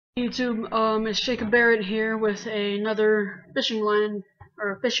YouTube, it's Jacob Barrett here with another fishing line,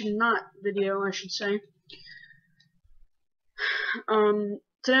 or fishing knot video, I should say.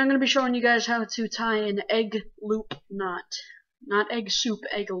 Today I'm going to be showing you guys how to tie an egg loop knot. Not egg soup,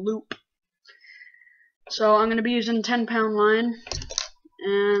 egg loop. So I'm going to be using 10-pound line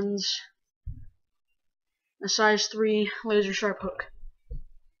and a size 3 laser sharp hook.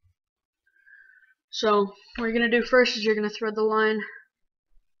 So what you're going to do first is you're going to thread the line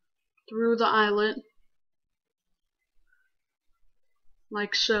through the eyelet,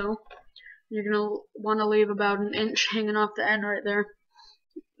 like so. You're going to want to leave about an inch hanging off the end right there.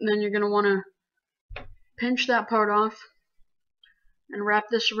 And then you're going to want to pinch that part off and wrap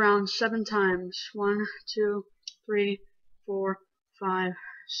this around 7 times. 1, 2, 3, 4, 5,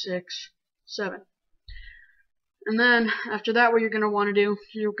 6, 7. And then after that, what you're going to want to do,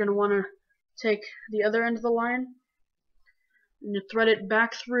 you're going to want to take the other end of the line and you thread it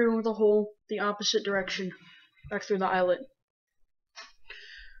back through the hole the opposite direction, back through the eyelet,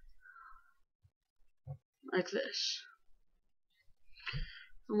 like this.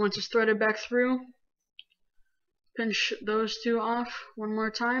 And once it's threaded back through, pinch those two off one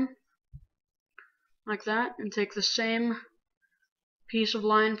more time, like that, and take the same piece of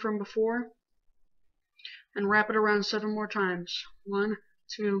line from before and wrap it around 7 more times. 1,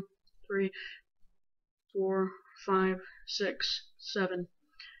 2, 3, 4, 5, 6, 7.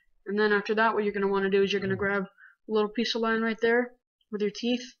 And then after that, what you're going to want to do is you're going to grab a little piece of line right there with your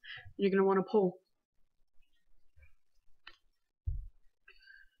teeth, and you're going to want to pull.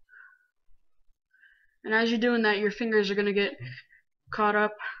 And as you're doing that, your fingers are going to get caught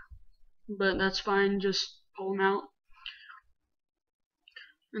up, but that's fine, just pull them out.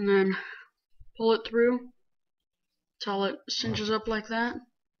 And then pull it through till it cinches up like that.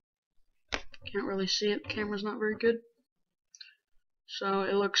 Can't really see it, the camera's not very good. So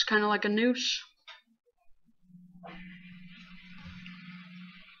it looks kind of like a noose.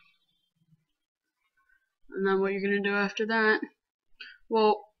 And then what you're going to do after that,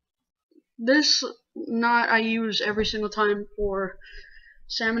 well, this knot I use every single time for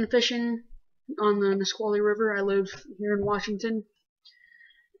salmon fishing on the Nisqually River. I live here in Washington.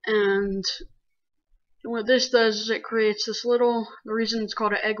 And what this does is it creates this little, the reason it's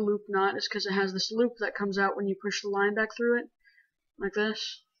called an egg loop knot is because it has this loop that comes out when you push the line back through it, like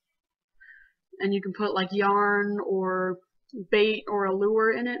this. And you can put like yarn or bait or a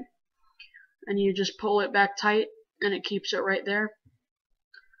lure in it, and you just pull it back tight and it keeps it right there.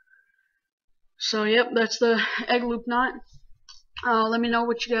 So yep, that's the egg loop knot. Let me know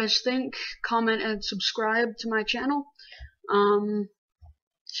what you guys think. Comment and subscribe to my channel.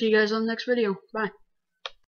 See you guys on the next video. Bye.